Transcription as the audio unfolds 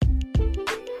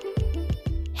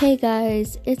Hey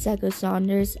guys, it's Echo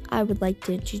Saunders. I would like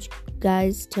to introduce you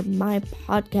guys to my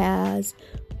podcast.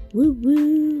 Woo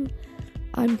woo!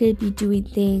 I'm going to be doing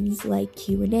things like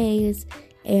Q&As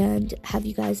and have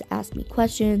you guys ask me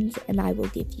questions, and I will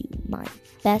give you my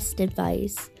best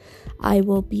advice. I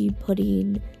will be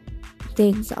putting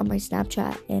things on my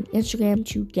Snapchat and Instagram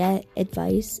to get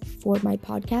advice for my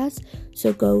podcast.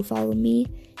 So go follow me,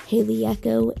 Haley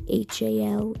Echo,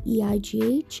 HALEIGHECHO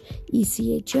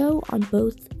on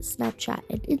both Snapchat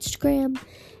and Instagram.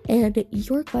 And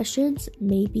your questions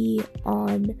may be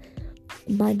on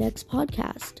my next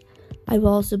podcast. I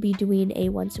will also be doing a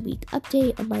once a week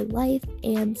update on my life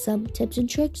and some tips and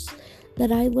tricks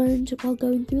that I learned while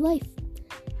going through life.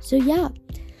 So yeah,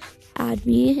 add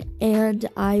me and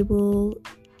I will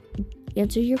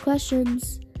answer your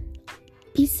questions.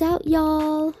 Peace out,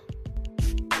 y'all.